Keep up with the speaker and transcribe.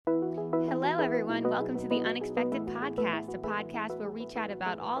Hello, everyone. Welcome to the Unexpected Podcast, a podcast where we chat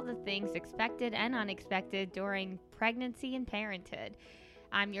about all the things expected and unexpected during pregnancy and parenthood.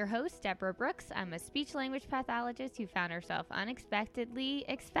 I'm your host, Deborah Brooks. I'm a speech-language pathologist who found herself unexpectedly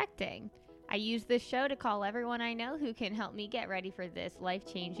expecting. I use this show to call everyone I know who can help me get ready for this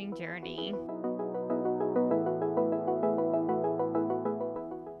life-changing journey.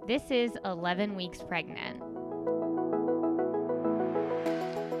 This is 11 weeks pregnant.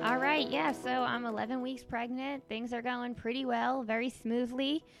 All right, so I'm 11 weeks pregnant. Things are going pretty well, very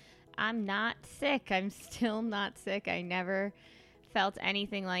smoothly. I'm not sick. I'm still not sick. I never felt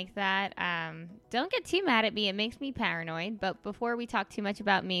anything like that. Don't get too mad at me. It makes me paranoid. But before we talk too much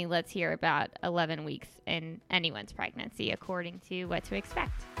about me, let's hear about 11 weeks in anyone's pregnancy, according to what to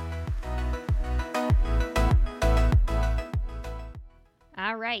expect.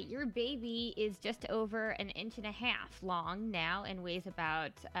 All right, your baby is just over 1.5 inches long now and weighs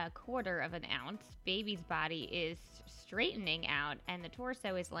about 1/4 of an ounce. Baby's body is straightening out and the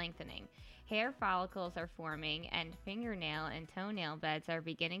torso is lengthening. Hair follicles are forming and fingernail and toenail beds are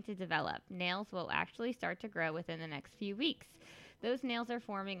beginning to develop. Nails will actually start to grow within the next few weeks. Those nails are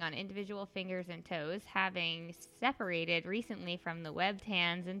forming on individual fingers and toes, having separated recently from the webbed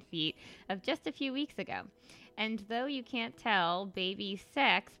hands and feet of just a few weeks ago. And though you can't tell baby's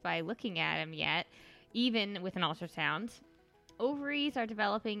sex by looking at him yet, even with an ultrasound, ovaries are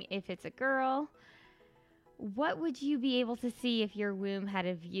developing if it's a girl. What would you be able to see if your womb had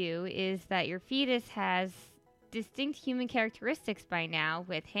a view is that your fetus has distinct human characteristics by now,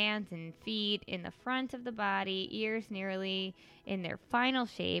 with hands and feet in the front of the body, ears nearly in their final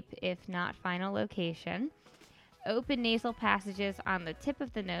shape, if not final location, open nasal passages on the tip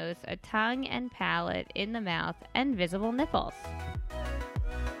of the nose, a tongue and palate in the mouth, and visible nipples.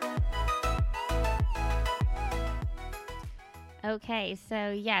 Okay,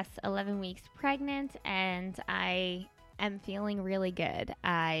 so yes, 11 weeks pregnant, and I am feeling really good.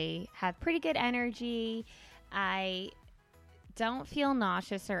 I have pretty good energy. I don't feel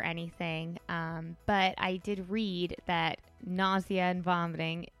nauseous or anything, but I did read that nausea and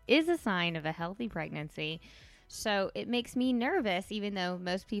vomiting is a sign of a healthy pregnancy. So it makes me nervous, even though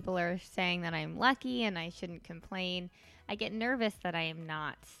most people are saying that I'm lucky and I shouldn't complain. I get nervous that I am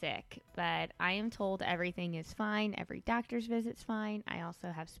not sick, but I am told everything is fine. Every doctor's visit's fine. I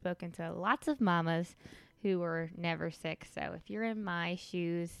also have spoken to lots of mamas who were never sick. So if you're in my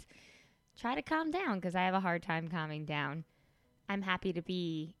shoes, try to calm down, because I have a hard time calming down. I'm happy to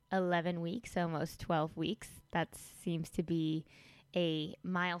be 11 weeks, almost 12 weeks. That seems to be a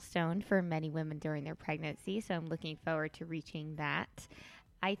milestone for many women during their pregnancy, so I'm looking forward to reaching that.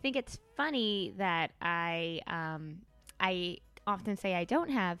 I think it's funny that I often say I don't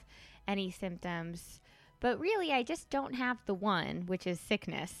have any symptoms, but really I just don't have the one, which is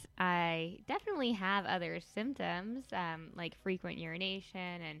sickness. I definitely have other symptoms, like frequent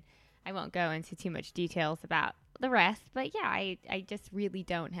urination, and I won't go into too much details about the rest, but yeah, I just really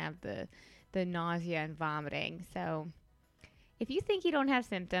don't have the nausea and vomiting. So if you think you don't have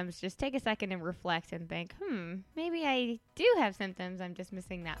symptoms, just take a second and reflect and think, maybe I do have symptoms. I'm just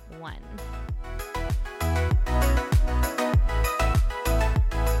missing that one.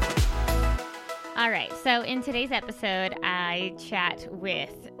 All right, so in today's episode, I chat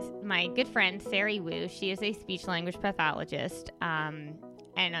with my good friend, Sarie. She is a speech-language pathologist.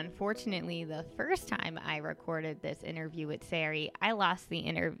 And unfortunately, the first time I recorded this interview with Sarie, I lost the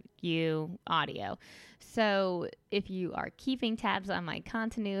interview audio. So if you are keeping tabs on my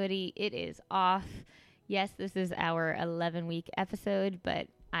continuity, it is off. Yes, this is our 11-week episode, but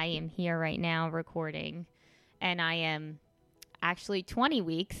I am here right now recording, and I am actually 20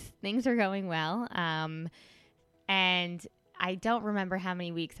 weeks. Things are going well. And I don't remember how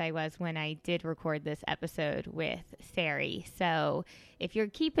many weeks I was when I did record this episode with Sarie. So if you're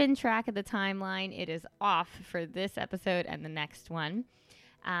keeping track of the timeline, it is off for this episode and the next one.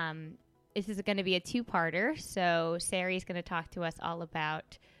 This is going to be a two-parter. So Sarie is going to talk to us all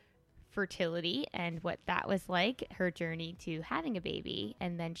about fertility and what that was like, her journey to having a baby.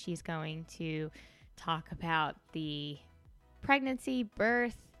 And then she's going to talk about the pregnancy,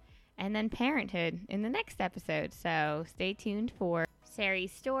 birth, and then parenthood in the next episode. So stay tuned for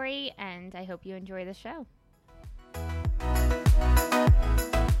Sarie's story, and I hope you enjoy the show.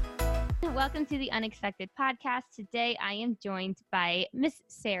 Welcome to the Unexpected Podcast. Today I am joined by Miss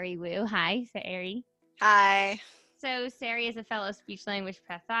Sarie Wu. Hi, Sarie. Hi. So Sarie is a fellow speech-language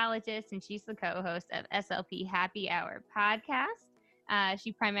pathologist, and she's the co-host of SLP Happy Hour podcast.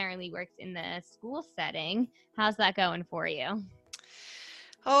 She primarily works in the school setting. How's that going for you?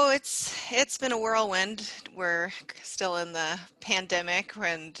 Oh, it's been a whirlwind. We're still in the pandemic,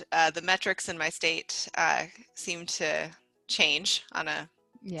 and the metrics in my state seem to change on a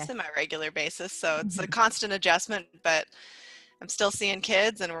Yes. semi-regular basis. So it's a constant adjustment, but I'm still seeing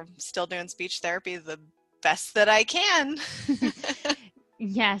kids, and we're still doing speech therapy the best that I can.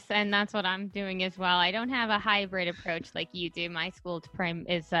 Yes, and that's what I'm doing as well. I don't have a hybrid approach like you do. My school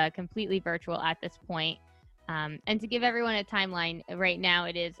is completely virtual at this point. And to give everyone a timeline, right now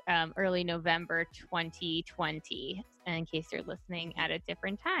it is early November 2020, in case you're listening at a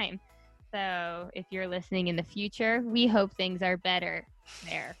different time. So if you're listening in the future, we hope things are better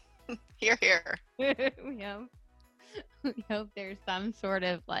there. Here, here. we hope we hope there's some sort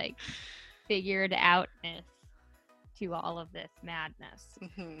of like figured outness to all of this madness.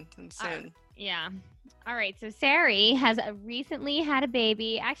 And All right. soon. Yeah. All right. So Sarie has recently had a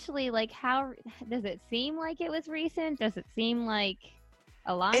baby. Actually, like, how does it seem like it was recent? Does it seem like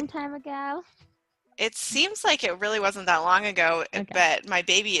a It long time ago? it seems like it really wasn't that long ago, Okay. but my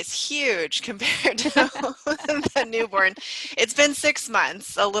baby is huge compared to the newborn. It's been 6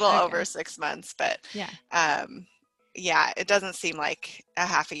 months, a little over Okay. 6 months, but Yeah. um, yeah, it doesn't seem like a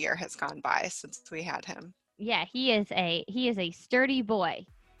half a year has gone by since we had him. Yeah. He is a sturdy boy.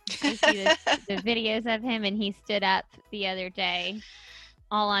 I see the videos of him, and he stood up the other day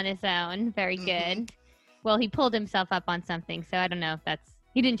all on his own. Very hmm good. Well, he pulled himself up on something, so I don't know if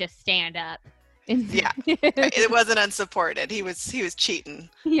he didn't just stand up. Yeah, it wasn't unsupported. He was cheating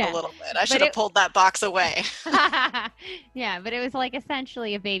a yeah, little bit. I but should have pulled that box away. yeah, but it was like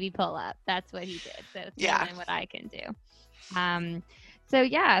essentially a baby pull up. That's what he did. So it's more Yeah. than what I can do. So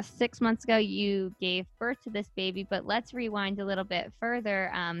yeah, 6 months ago you gave birth to this baby, but let's rewind a little bit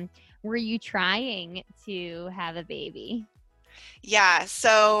further. Were you trying to have a baby? Yeah,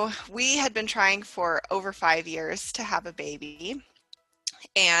 so we had been trying for over 5 years to have a baby,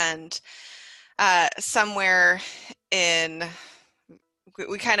 and somewhere in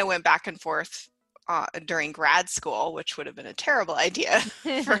we kind of went back and forth during grad school, which would have been a terrible idea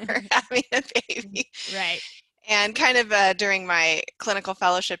for having a baby. right. And kind of during my clinical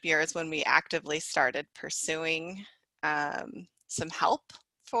fellowship years when we actively started pursuing some help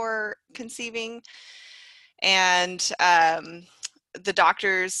for conceiving. And the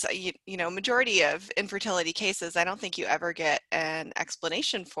doctors, majority of infertility cases, I don't think you ever get an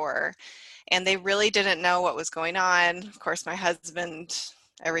explanation for. And they really didn't know what was going on. Of course, my husband,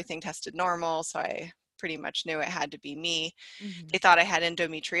 everything tested normal, so I pretty much knew it had to be me. Mm-hmm. They thought I had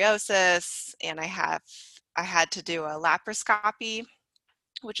endometriosis, and I had to do a laparoscopy,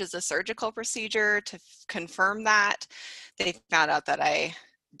 which is a surgical procedure to confirm that. They found out that I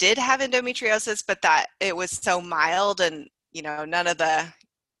did have endometriosis, but that it was so mild, and none of the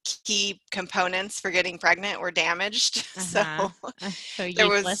key components for getting pregnant were damaged. Uh So huh. So there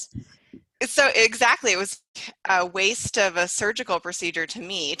useless. was so exactly, it was a waste of a surgical procedure to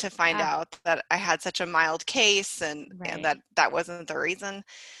me to find Ah, out that I had such a mild case, and right. that wasn't the reason.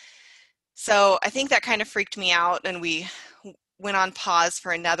 So I think that kind of freaked me out, and we went on pause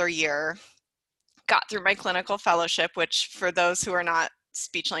for another year, got through my clinical fellowship, which for those who are not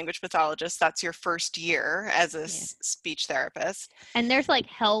speech language pathologists, that's your first year as a Yeah. speech therapist. And there's like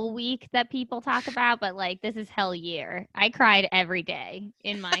hell week that people talk about, but like this is hell year. I cried every day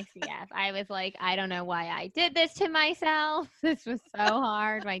in my CF. I was like, I don't know why I did this to myself. This was so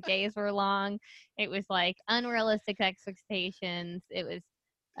hard. My days were long. It was like unrealistic expectations. It was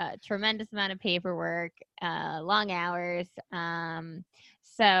a tremendous amount of paperwork, long hours.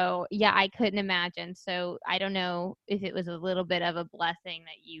 So yeah, I couldn't imagine. So I don't know if it was a little bit of a blessing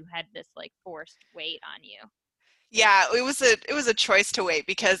that you had this like forced weight on you. Yeah, it was a choice to wait,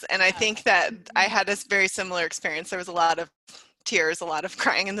 because, and I think Okay. that I had a very similar experience. There was a lot of tears, a lot of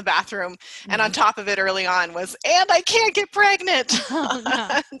crying in the bathroom, and on Yeah. top of it early on was, and I can't get pregnant Oh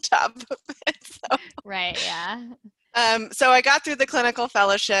no. on top of it. Right, yeah. So I got through the clinical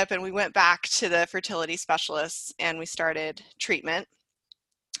fellowship, and we went back to the fertility specialists, and we started treatment.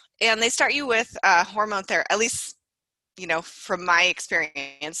 And they start you with hormone therapy, at least, from my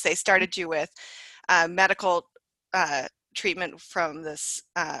experience, they started you with medical treatment from this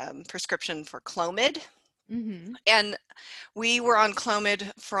prescription for Clomid. Mhm. And we were on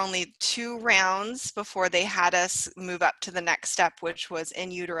Clomid for only 2 rounds before they had us move up to the next step, which was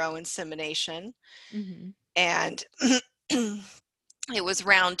in utero insemination. Mhm. And it was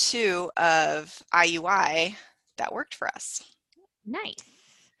round 2 of IUI that worked for us. Nice.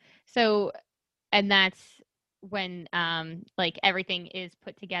 So, and that's when like everything is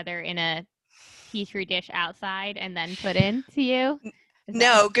put together in a petri dish outside and then put in to you? Is that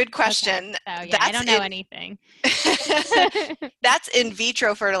No, good okay? question. So yeah, I That's don't know in anything. that's in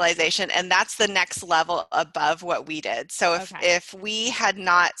vitro fertilization, and that's the next level above what we did. So Okay. if we had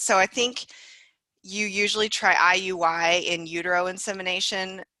not, so I think you usually try IUI in utero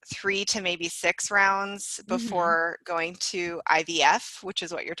insemination 3 to maybe 6 rounds Mhm. before going to IVF, which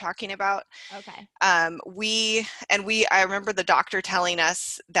is what you're talking about. Okay. I remember the doctor telling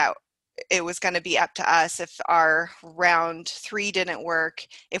us that it was going to be up to us if our round 3 didn't work,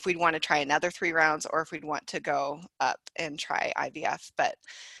 if we'd want to try another 3 rounds, or if we'd want to go up and try IVF. But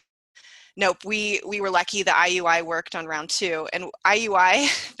nope, we were lucky the IUI worked on round 2. And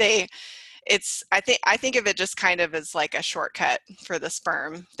IUI, they I think of it just kind of as like a shortcut for the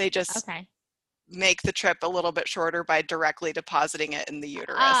sperm. They just Okay. make the trip a little bit shorter by directly depositing it in the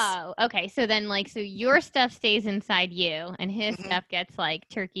uterus. Oh, okay. So then, like, so your stuff stays inside you, and his Hmm. stuff gets like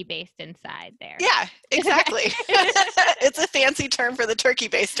turkey based inside there. Yeah, Okay. exactly. It's a fancy term for the turkey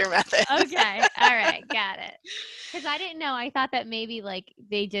baster method. Okay. All right. Got it. Because I didn't know. I thought that maybe like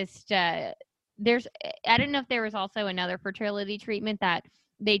they just there's. I didn't know if there was also another fertility treatment that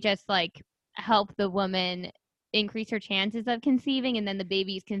they just like help the woman increase her chances of conceiving, and then the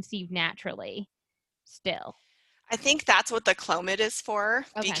baby's conceived naturally. Still. I think that's what the Clomid is for,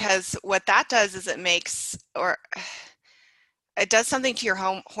 Okay. because what that does is it does something to your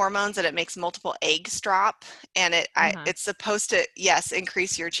hormones, that it makes multiple eggs drop, and Uh huh. it's supposed to, yes,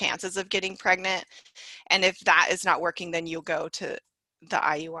 increase your chances of getting pregnant. And if that is not working, then you'll go to the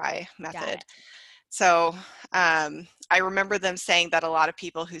IUI Got method. it. So I remember them saying that a lot of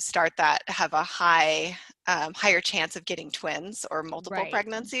people who start that have a higher chance of getting twins or multiple Right.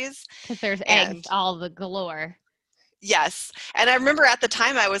 pregnancies. Because there's eggs And all the galore. yes, and I remember at the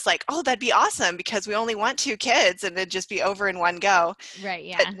time I was like, oh, that'd be awesome, because we only want 2 kids and it'd just be over in one go. Right.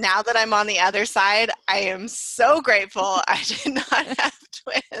 But Yeah. now that I'm on the other side, I am so grateful I did not have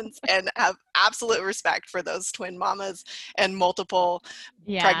twins, and have absolute respect for those twin mamas and multiple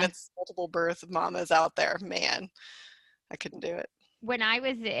Yeah. pregnancy, multiple birth mamas out there. Man, I couldn't do it. When I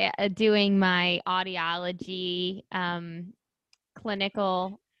was doing my audiology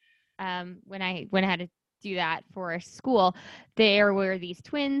clinical, when I had to do that for a school, there were these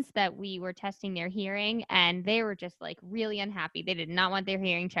twins that we were testing their hearing, and they were just like really unhappy. They did not want their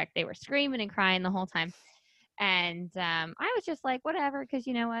hearing checked. They were screaming and crying the whole time. And I was just like, whatever, because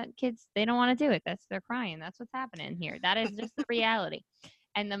you know what, kids, they don't want to do it. They're crying. That's what's happening here. That is just the reality.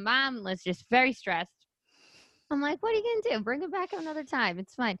 And the mom was just very stressed. I'm like, what are you gonna do? Bring it back another time.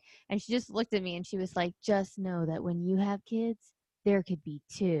 It's fine. And she just looked at me and she was like, just know that when you have kids, there could be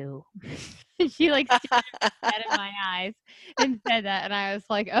two. She like stared dead in my eyes and said that, and I was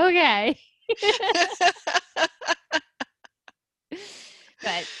like, okay.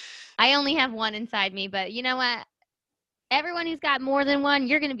 But I only have one inside me. But you know what? Everyone who's got more than one,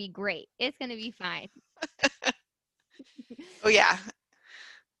 you're gonna be great. It's gonna be fine. Oh yeah,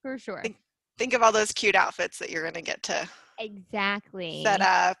 For sure. think of all those cute outfits that you're going to get to set Exactly.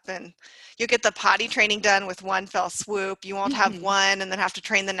 up, and you'll get the potty training done with one fell swoop. You won't have Hmm. one and then have to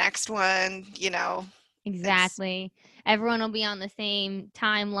train the next one, it's Exactly. Everyone will be on the same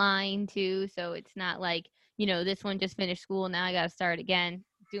timeline too, so it's not like, this one just finished school, now I got to start again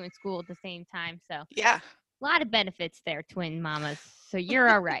doing school at the same time. So, a yeah. lot of benefits there, twin mamas. So you're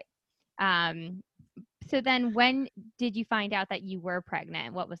all right. Um so then when did you find out that you were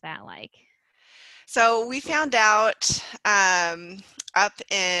pregnant? What was that like? So we found out up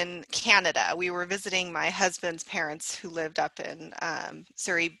in Canada. We were visiting my husband's parents who lived up in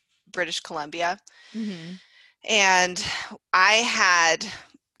Surrey, British Columbia. Mhm. And I had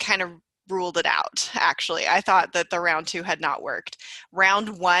kind of ruled it out, actually. I thought that the round 2 had not worked.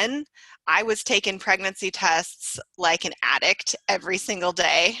 Round 1, I was taking pregnancy tests like an addict every single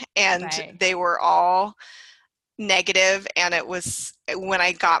day, and Right. they were all negative. And it was when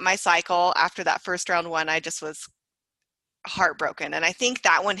I got my cycle after that first round 1, I just was heartbroken. And I think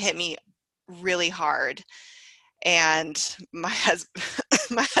that one hit me really hard. And my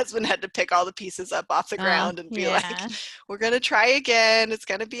husband had to pick all the pieces up off the Oh, ground and be like, yeah. we're going to try again, it's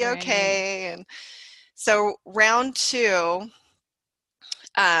going to be Right. okay. And so round 2,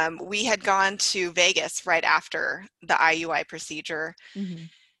 we had gone to Vegas right after the IUI procedure. Mhm.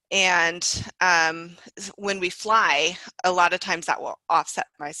 And when we fly, a lot of times that will offset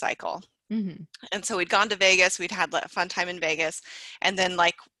my cycle. Mhm. And so we'd gone to Vegas, we'd had a fun time in Vegas. And then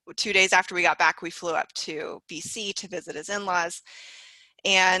like 2 days after we got back, we flew up to BC to visit his in-laws.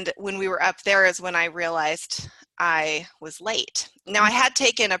 And when we were up there is when I realized I was late. Now, I had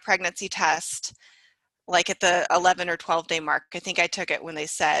taken a pregnancy test like at the 11 or 12 day mark. I think I took it when they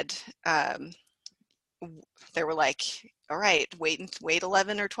said they were like, all right, wait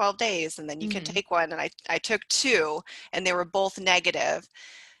 11 or 12 days and then you can take one. And I took two and they were both negative.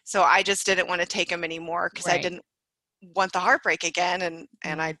 So I just didn't want to take them anymore because I didn't want the heartbreak again.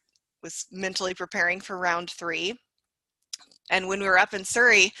 And I was mentally preparing for round 3. And when we were up in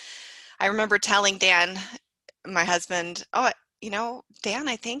Surrey, I remember telling Dan, my husband, oh, Dan,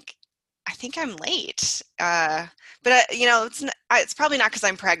 I think I'm late. But it's probably not because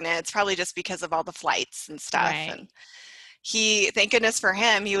I'm pregnant. It's probably just because of all the flights and stuff. And thank goodness for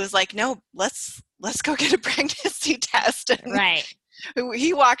him, he was like, no, let's go get a pregnancy test. And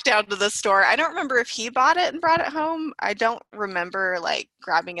he walked down to the store. I don't remember if he bought it and brought it home. I don't remember like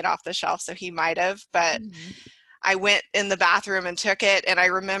grabbing it off the shelf, so he might have, but I went in the bathroom and took it. And I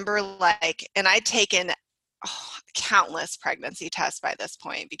remember and I'd taken countless pregnancy tests by this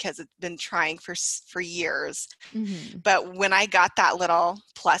point because it's been trying for years. But when I got that little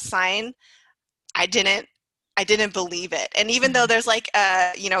plus sign, I didn't believe it. And even though there's like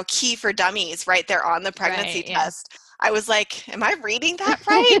a, key for dummies right there on the pregnancy test, I was like, am I reading that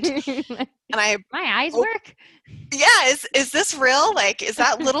right? And my eyes work. Yeah. Is this real? Like, is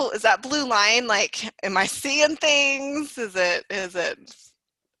that blue line? Like, am I seeing things? Is it,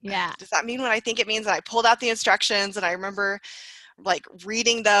 yeah. Does that mean what I think it means? And I pulled out the instructions and I remember like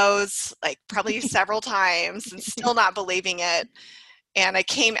reading those like probably several times and still not believing it. And I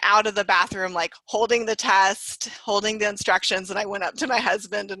came out of the bathroom, like holding the test, holding the instructions. And I went up to my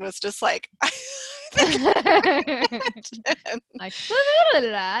husband and was just like,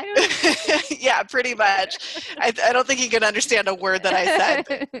 yeah, pretty much. I don't think he could understand a word that I said.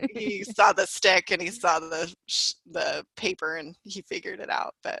 But he saw the stick and he saw the paper and he figured it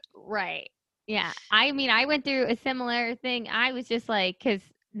out. But yeah. I mean, I went through a similar thing. I was just like, because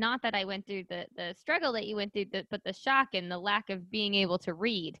not that I went through the struggle that you went through, but the shock and the lack of being able to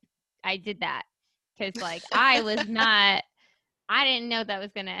read. I did that because like I didn't know that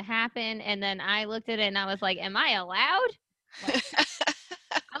was going to happen. And then I looked at it and I was like, am I allowed? Like,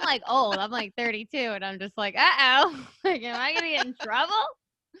 I'm like old. I'm like 32 and I'm just like, uh-oh. Like, am I going to get in trouble?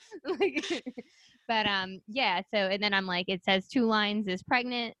 But yeah. So, and then I'm like, it says 2 lines is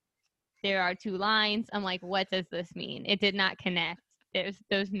pregnant. There are 2 lines. I'm like, what does this mean? It did not connect.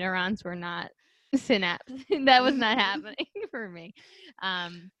 Those neurons were not synapse. That was not happening for me.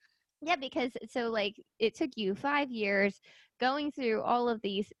 Yeah, because so like it took you 5 years going through all of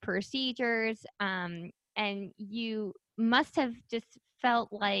these procedures, and you must have just felt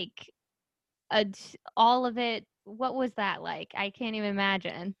like all of it. What was that like? I can't even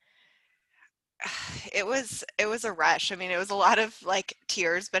imagine. It was a rush. I mean, it was a lot of like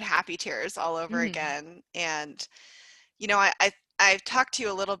tears, but happy tears all over again. And I've talked to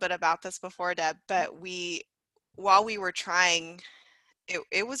you a little bit about this before, Deb, but while we were trying,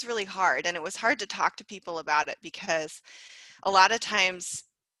 it was really hard. And it was hard to talk to people about it because a lot of times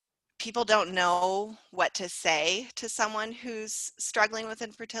people don't know what to say to someone who's struggling with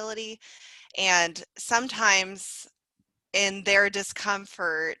infertility. And sometimes in their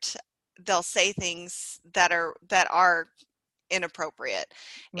discomfort, they'll say things that are inappropriate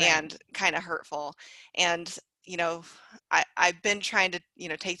and kind of hurtful. And I've been trying to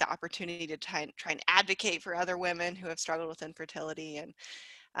take the opportunity to try and advocate for other women who have struggled with infertility and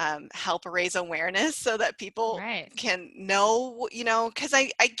help raise awareness so that people can know, because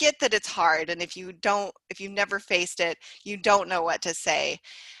I get that it's hard, and if you've never faced it, you don't know what to say.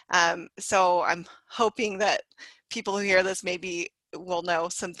 So I'm hoping that people who hear this maybe will know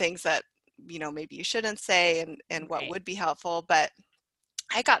some things that maybe you shouldn't say and what would be helpful. But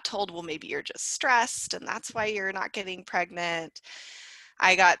I got told, well, maybe you're just stressed and that's why you're not getting pregnant.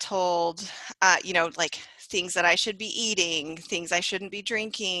 I got told, like things that I should be eating, things I shouldn't be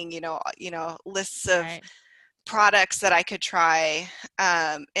drinking, lists of products that I could try.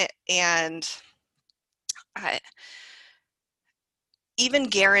 And even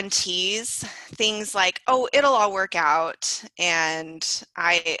guarantees, things like, oh, it'll all work out. And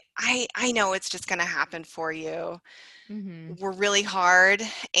I know it's just going to happen for you. Were really hard.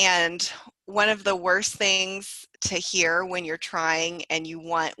 And one of the worst things to hear when you're trying and you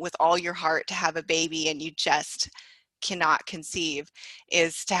want with all your heart to have a baby and you just cannot conceive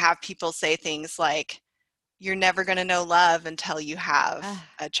is to have people say things like, you're never going to know love until you have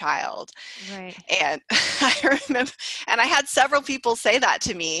a child. And I remember, and I had several people say that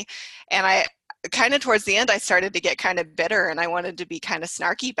to me, and I kind of towards the end, I started to get kind of bitter and I wanted to be kind of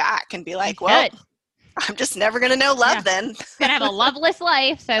snarky back and be like, well, I'm just never going to know love then. Going to have a loveless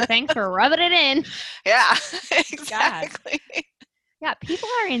life, so thanks for rubbing it in. Yeah, exactly. God. Yeah, people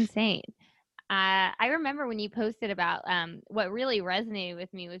are insane. I remember when you posted about what really resonated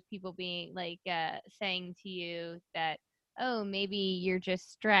with me was people being like saying to you that, oh, maybe you're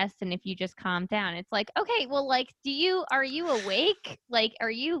just stressed and if you just calm down. It's like, okay, well, like, are you awake? Like,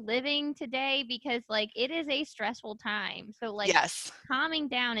 are you living today? Because like it is a stressful time. So like Yes. calming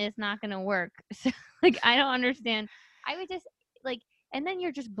down is not going to work. So like I don't understand. I would just like, and then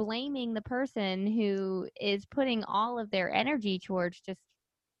you're just blaming the person who is putting all of their energy towards just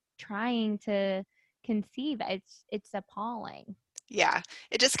trying to conceive. It's appalling. Yeah,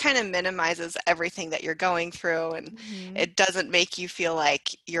 it just kind of minimizes everything that you're going through, and Mhm. it doesn't make you feel like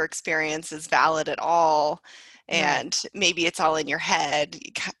your experience is valid at all, Right. and maybe it's all in your head,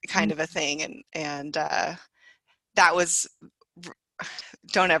 kind Mm. of a thing. And that was,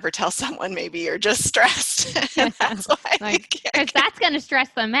 don't ever tell someone maybe you're just stressed, and that's why you Like, can't because that's going to stress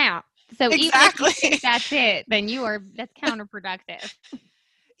them out. So even if you exactly. think that's it, then that's counterproductive.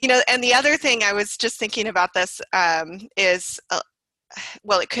 And the other thing I was just thinking about this is,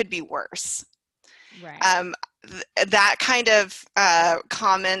 well, it could be worse. Right. um, that kind of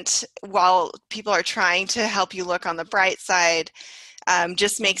comment, while people are trying to help you look on the bright side,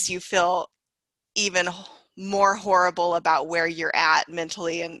 just makes you feel even more horrible about where you're at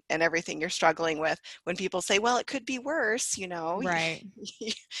mentally, and everything you're struggling with, when people say, well, it could be worse, Right.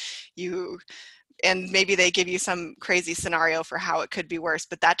 you and maybe they give you some crazy scenario for how it could be worse,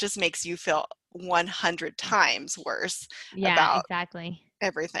 but that just makes you feel 100 times worse Yeah, about exactly.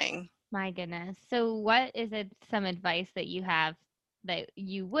 everything. My goodness. So what is it some advice that you have that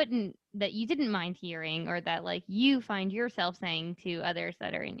you didn't mind hearing or that like you find yourself saying to others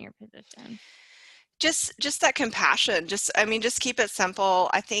that are in your position? Just that compassion. Just keep it simple.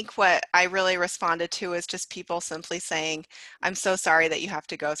 I think what I really responded to is just people simply saying, I'm so sorry that you have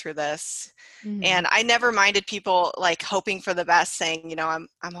to go through this. Mhm. And I never minded people like hoping for the best, saying, I'm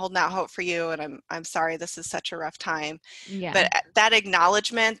holding out hope for you, and I'm sorry this is such a rough time. Yeah. But that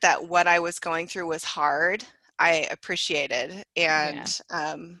acknowledgement that what I was going through was hard, I appreciated. Yeah.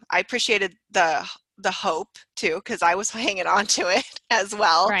 And I appreciated the hope too, because I was hanging on to it as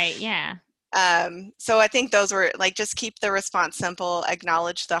well. Right. Yeah. So I think those were like, just keep the response simple,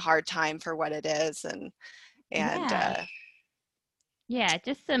 acknowledge the hard time for what it is, and Yeah. Yeah,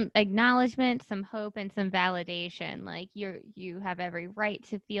 just some acknowledgement, some hope, and some validation. Like you have every right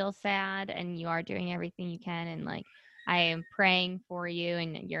to feel sad, and you are doing everything you can. And like I am praying for you,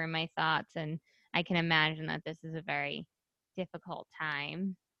 and you're in my thoughts. And I can imagine that this is a very difficult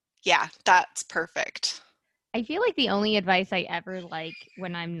time. yeah, that's perfect. I feel like the only advice I ever like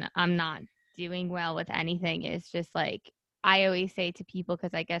when I'm not doing well with anything is just like I always say to people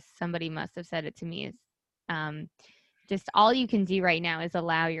because I guess somebody must have said it to me is um just all you can do right now is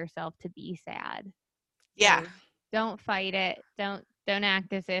allow yourself to be sad. Yeah, So don't fight it. Don't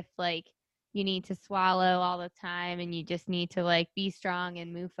act as if like you need to swallow all the time and you just need to like be strong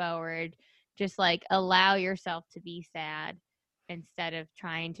and move forward. Just like allow yourself to be sad instead of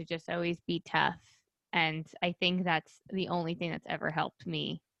trying to just always be tough. And I think that's the only thing that's ever helped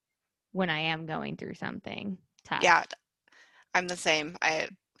me when I am going through something tough. yeah, I'm the same.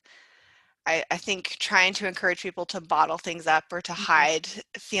 I think trying to encourage people to bottle things up or to Mhm. hide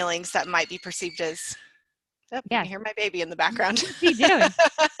feelings that might be perceived as, yep, you can Yes. hear my baby in the background. What's he doing?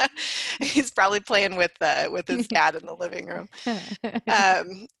 He's probably playing with his dad in the living room.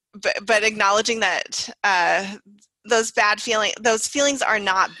 Um, but acknowledging that those feelings are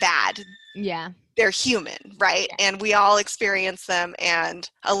not bad. Yeah. They're human, right? Yeah. And we all experience them, and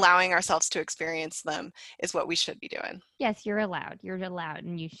allowing ourselves to experience them is what we should be doing. Yes, you're allowed. You're allowed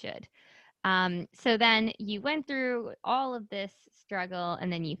and you should. So then you went through all of this struggle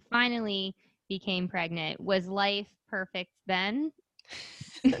and then you finally became pregnant. Was life perfect then?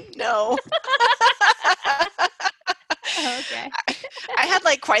 No. Okay. I had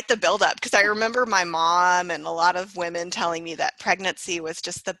like quite the buildup, because I remember my mom and a lot of women telling me that pregnancy was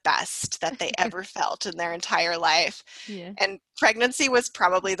just the best that they ever felt in their entire life. Yeah. And pregnancy was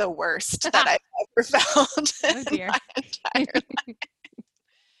probably the worst that I've ever felt Oh in dear. my entire life.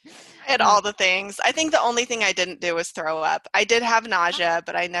 I had Oh. all the things. I think the only thing I didn't do was throw up. I did have nausea,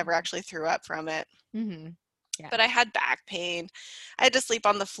 but I never actually threw up from it. Mm-hmm. Yeah. But I had back pain. I had to sleep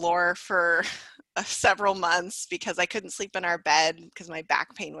on the floor for several months because I couldn't sleep in our bed because my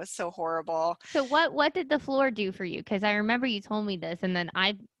back pain was so horrible. So what did the floor do for you? Because I remember you told me this, and then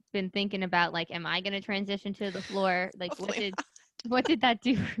I've been thinking about like, am I going to transition to the floor? Like, Hopefully what did that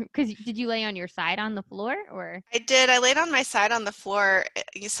do? Because did you lay on your side on the floor or? I did. I laid on my side on the floor.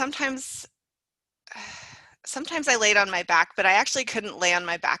 Sometimes I laid on my back, but I actually couldn't lay on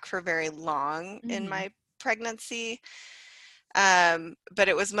my back for very long in Mm-hmm. my pregnancy. But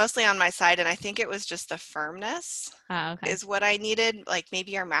it was mostly on my side, and I think it was just the firmness Oh, okay. is what I needed. Like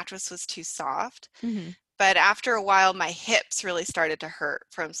maybe our mattress was too soft. Hmm. But after a while, my hips really started to hurt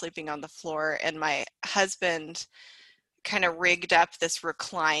from sleeping on the floor, and my husband kind of rigged up this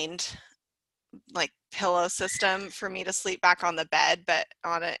reclined like pillow system for me to sleep back on the bed, but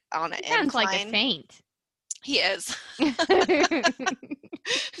on an He sounds like a incline. saint. He is. That's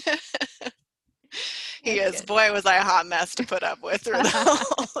He is. good. Boy, was I a hot mess to put up with through the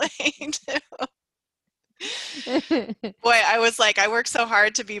whole thing. Boy, I was like, I worked so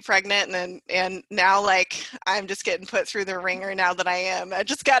hard to be pregnant, and now like I'm just getting put through the ringer now that I am. I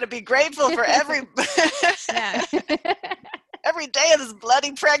just got to be grateful for Yeah. every day of this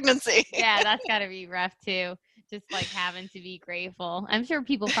bloody pregnancy. Yeah, that's got to be rough too. Just like having to be grateful. I'm sure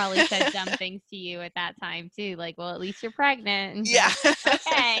people probably said dumb things to you at that time too. Like, well, at least you're pregnant. And Yeah. like,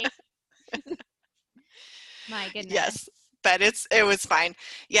 okay. My goodness. Yes, but it was fine.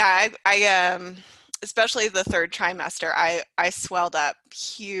 Yeah, especially the third trimester, I swelled up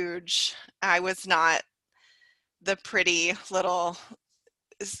huge. I was not the pretty little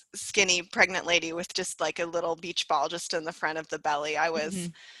skinny pregnant lady with just like a little beach ball just in the front of the belly. Hmm.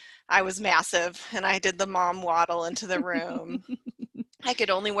 I was massive, and I did the mom waddle into the room. I could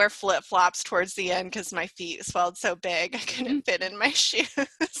only wear flip-flops towards the end because my feet swelled so big I couldn't fit in my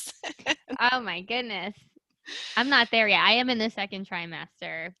shoes. Oh my goodness. I'm not there yet. I am in the second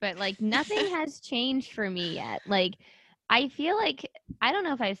trimester, but like nothing has changed for me yet. Like I feel like I don't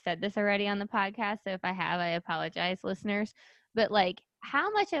know if I've said this already on the podcast, so if I have, I apologize, listeners. But like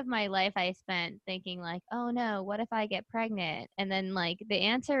how much of my life I spent thinking like, "Oh no, what if I get pregnant?" And then like the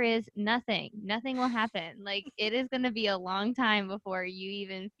answer is nothing. Nothing will happen. Like it is going to be a long time before you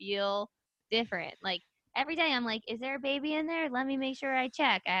even feel different. Like every day I'm like, "Is there a baby in there? Let me make sure I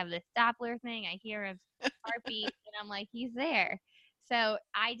check." I have this Doppler thing. I hear him heartbeat and I'm like, he's there. So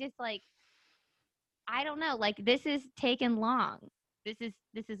I just like I don't know, like this is taken long. This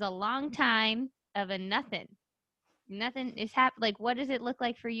is a long time of a nothing. Nothing is like what does it look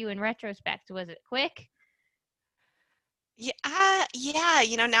like for you in retrospect? Was it quick? Yeah,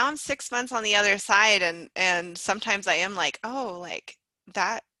 yeah, now I'm 6 months on the other side, and sometimes I am like, oh, like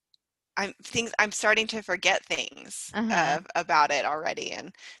that I'm starting to forget things Uh-huh. about it already,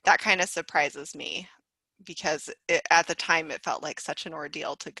 and that kind of surprises me because at the time it felt like such an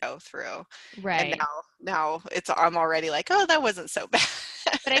ordeal to go through, and Right. now I'm already like, oh, that wasn't so bad.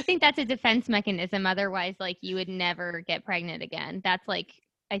 But I think that's a defense mechanism. Otherwise, like you would never get pregnant again. That's like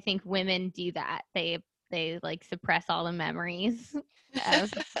I think women do that. They like suppress all the memories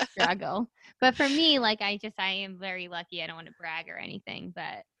of struggle. But for me, like I am very lucky. I don't want to brag or anything,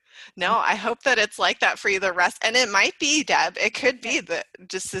 but No, I hope that it's like that for you the rest, and it might be, Deb. It could be okay. that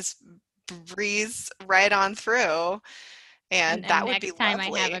just this breeze right on through, and And that would be next time I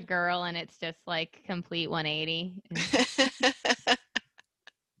have a lovely. girl and it's just like complete 180.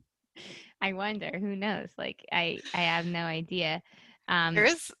 I wonder, who knows? Like I have no idea. There Um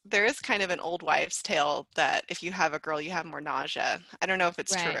is there is kind of an old wives' tale that if you have a girl, you have more nausea. I don't know if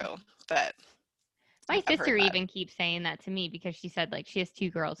it's right. true, but My I've heard sister that. even keeps saying that to me because she said like she has two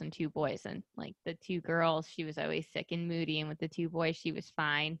girls and two boys and like the two girls she was always sick and moody and with the two boys she was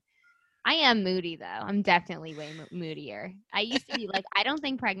fine. I am moody though. I'm definitely way moodier. I used to be like I don't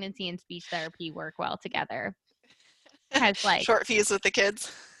think pregnancy and speech therapy work well together cuz like Short fuse with the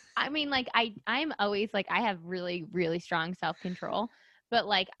kids. I mean, like I'm always like I have really really strong self control, but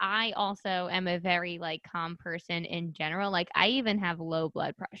like I also am a very like calm person in general. Like I even have low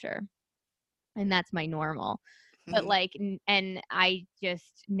blood pressure, and that's my normal. But Mhm. like, and I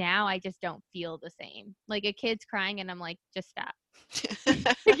just now I just don't feel the same. Like a kid's crying, and I'm like, just stop.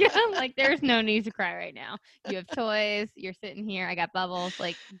 Yeah, I'm like, there's no need to cry right now. You have toys. You're sitting here. I got bubbles.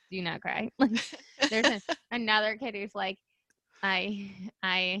 Like, do not cry. Like, there's another kid who's like, I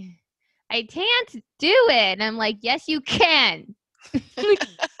I I can't do it. And I'm like, yes, you can.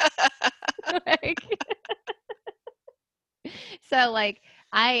 Like, so like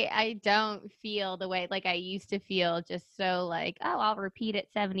I don't feel the way like I used to feel just so like, oh, I'll repeat it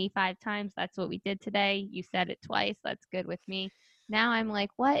 75 times. That's what we did today. You said it twice. That's good with me. Now I'm like,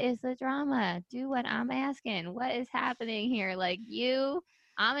 what is the drama? Do what I'm asking. What is happening here? Like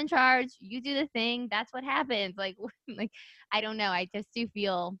I'm in charge. You do the thing. That's what happens. Like like I don't know. I just do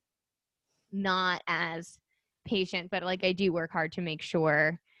feel not as patient, but like I do work hard to make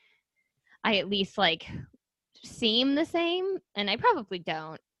sure I at least like seem the same, and I probably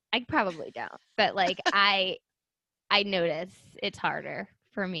don't. I probably don't. But like I notice it's harder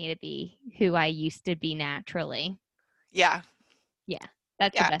for me to be who I used to be naturally. Yeah, Yeah.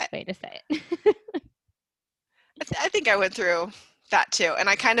 That's the yeah. best way to say it. I think I went through that too. And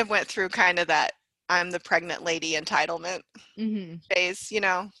I kind of went through kind of that I'm the pregnant lady entitlement Mhm. phase,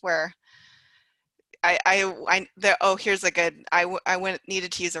 where here's a good, I went,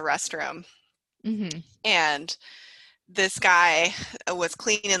 needed to use a restroom, Mhm. and this guy was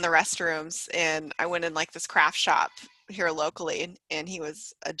cleaning the restrooms, and I went in like this craft shop here locally, and he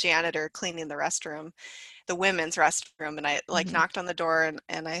was a janitor cleaning the women's restroom, and I like Mhm. knocked on the door,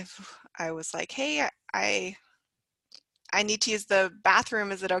 and I was like, hey, I need to use the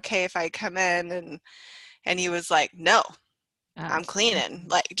bathroom. Is it okay if I come in? And he was like, no, Oh. I'm cleaning.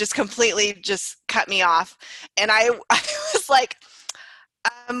 Like, just completely just cut me off. And I was like,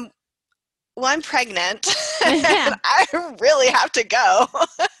 um, well, I'm pregnant and Yeah. I really have to go.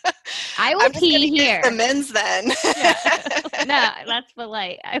 I will I'm just going pee to use the here. men's then. Yeah. No, that's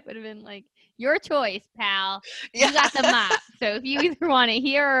polite. I would have been like, your choice, pal. You Yeah. got the mop. So if you either want it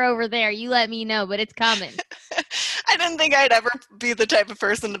here or over there, you let me know, but it's coming. I didn't think I'd ever be the type of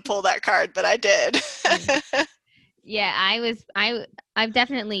person to pull that card, but I did. Mm. Yeah, I've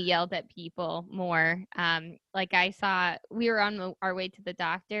definitely yelled at people more. Like I saw we were on our way to the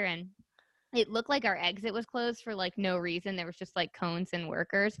doctor and it looked like our exit was closed for like no reason. There was just like cones and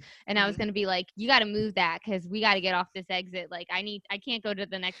workers. And I was Mhm. going to be like, you got to move that because we got to get off this exit. Like I can't go to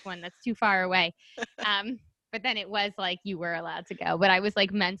the next one. That's too far away. But then it was like you were allowed to go. But I was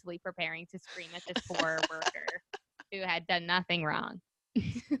like mentally preparing to scream at this poor worker who had done nothing wrong.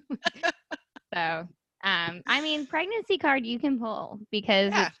 So, I mean, pregnancy card you can pull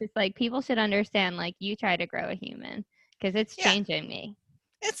because Yeah. it's just like people should understand like you try to grow a human because it's Yeah. changing me.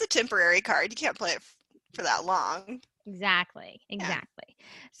 It's a temporary card. You can't play it for that long. Exactly. Yeah. Exactly.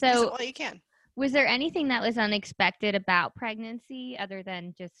 Use it So, while you can. was there anything that was unexpected about pregnancy other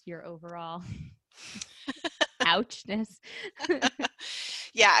than just your overall ouchness?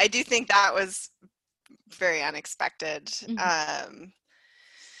 Yeah, I do think that was very unexpected. Mhm.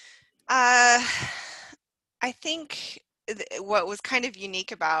 Uh, I think what was kind of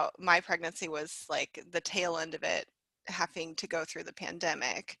unique about my pregnancy was like the tail end of it having to go through the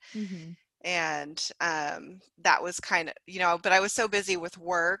pandemic. Mhm. And that was kind of, but I was so busy with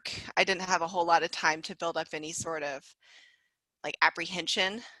work, I didn't have a whole lot of time to build up any sort of like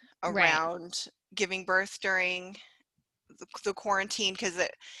apprehension Right. around giving birth during the quarantine, because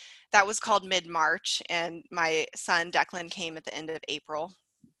that was called mid-March, and my son Declan came at the end of April.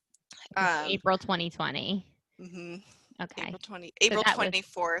 So Um, April 2020. mhm, Okay. So April that was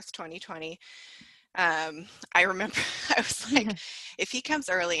 24th, 2020. I remember I was like, if he comes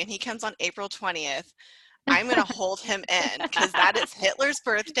early and he comes on April 20th, I'm gonna hold him in because that is Hitler's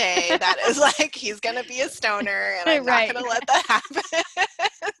birthday. That is like he's gonna be a stoner, and I'm not right. gonna let that happen.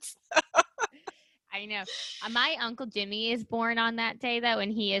 I know. My uncle Jimmy is born on that day, though,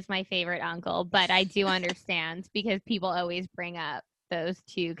 and he is my favorite uncle. But I do understand because people always bring up those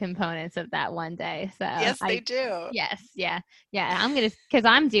two components of that one day. So Yes, they do. yes, yeah, yeah. because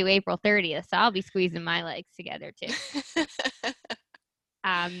I'm due April 30th, so I'll be squeezing my legs together too.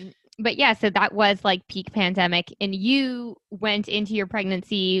 But yeah, so that was like peak pandemic, and you went into your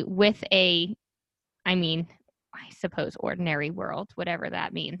pregnancy with I mean, I suppose ordinary world, whatever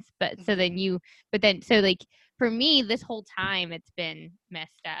that means. Mhm. So like for me, this whole time it's been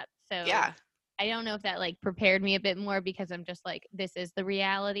messed up. So Yeah, I don't know if that like prepared me a bit more because I'm just like, this is the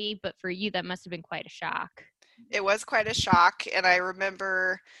reality. But for you, that must have been quite a shock. it was quite a shock, and I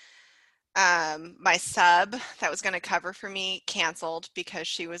remember my sub that was going to cover for me canceled because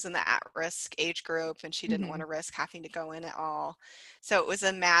she was in the at-risk age group and she didn't want Mm-hmm. to risk having to go in at all. So it was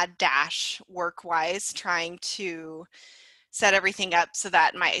a mad dash work-wise trying to set everything up so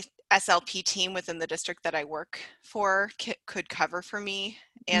that my SLP team within the district that I work for could cover for me.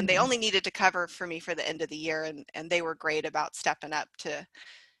 And they Mm-hmm. only needed to cover for me for the end of the year, and they were great about stepping up to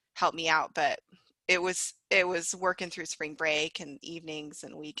help me out, but it was working through spring break and evenings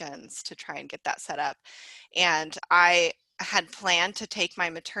and weekends to try and get that set up. And I had planned to take my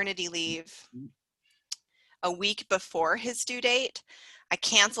maternity leave a week before his due date. I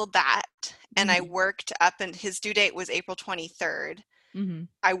canceled that, and I Mm-hmm. worked up, and his due date was April 23rd. Mm-hmm.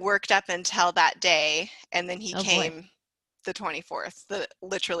 I worked up until that day, and then he Oh boy. came the 24th,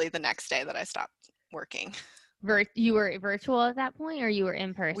 literally the next day that I stopped working. You were virtual at that point or you were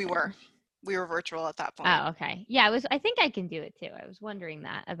in We person? were we were virtual at that point. Oh, okay. Yeah, I think I can do it too. I was wondering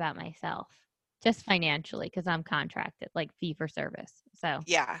that about myself. Just financially because I'm contracted, like fee for service. So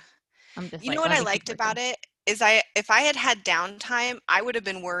Yeah. I'm just You know like, what let I me keep liked about working. it is if I had downtime, I would have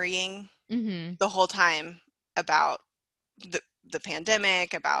been worrying Mm-hmm. the whole time about the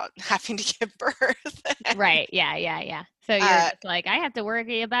pandemic, about having to give birth. Right. Yeah. Yeah. Yeah. So you're just like, I have to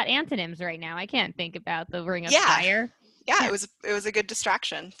worry about antonyms right now. I can't think about the Ring of Fire. Yeah, it was a good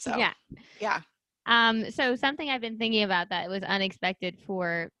distraction. So yeah. So something I've been thinking about that was unexpected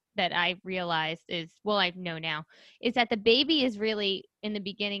that I realized I know now, is that the baby is really, in the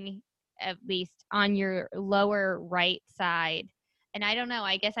beginning at least, on your lower right side. And I don't know,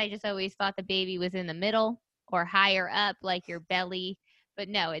 I guess I just always thought the baby was in the middle or higher up, like your belly. But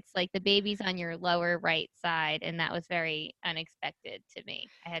no, it's like the baby's on your lower right side, and that was very unexpected to me.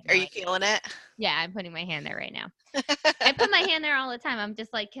 I had no idea. Are you feeling it? Yeah, I'm putting my hand there right now. I put my hand there all the time. I'm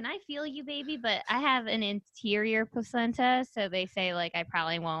just like, can I feel you, baby? But I have an interior placenta, so they say like I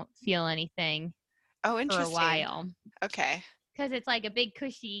probably won't feel anything for a while. Okay. Because it's like a big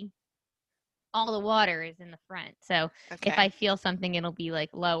cushy, all the water is in the front. So if I feel something, it'll be like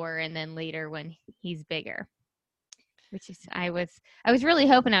lower, and then later when he's bigger. Which is, I was really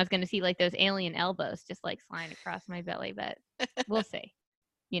hoping I was going to see like those alien elbows just like sliding across my belly, but we'll see.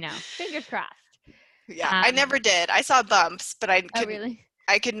 Fingers crossed. Yeah, I never did. I saw bumps, but I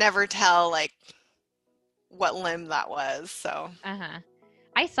could never tell like what limb that was. So.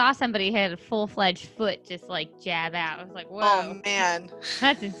 I saw somebody had a full-fledged foot just like jab out. I was like, whoa. Oh man,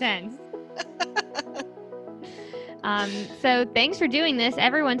 that's intense. So thanks for doing this.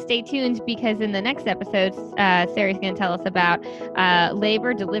 Everyone stay tuned, because in the next episode, Sarie's going to tell us about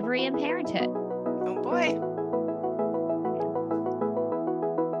labor, delivery, and parenthood. Oh boy.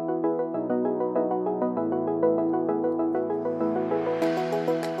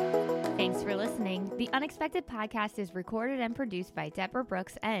 Thanks for listening. The Unexpected Podcast is recorded and produced by Deborah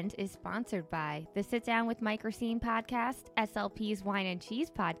Brooks and is sponsored by the Sit Down with Mike Racine podcast, SLP's Wine and Cheese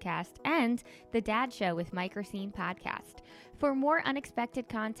podcast, and the Dad Show with Mike Racine podcast. For more unexpected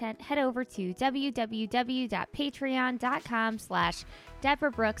content, head over to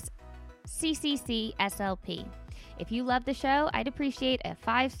www.patreon.com/DeborahBrooksCCCSLP. If you love the show, I'd appreciate a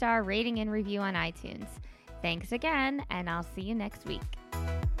 5-star rating and review on iTunes. Thanks again, and I'll see you next week.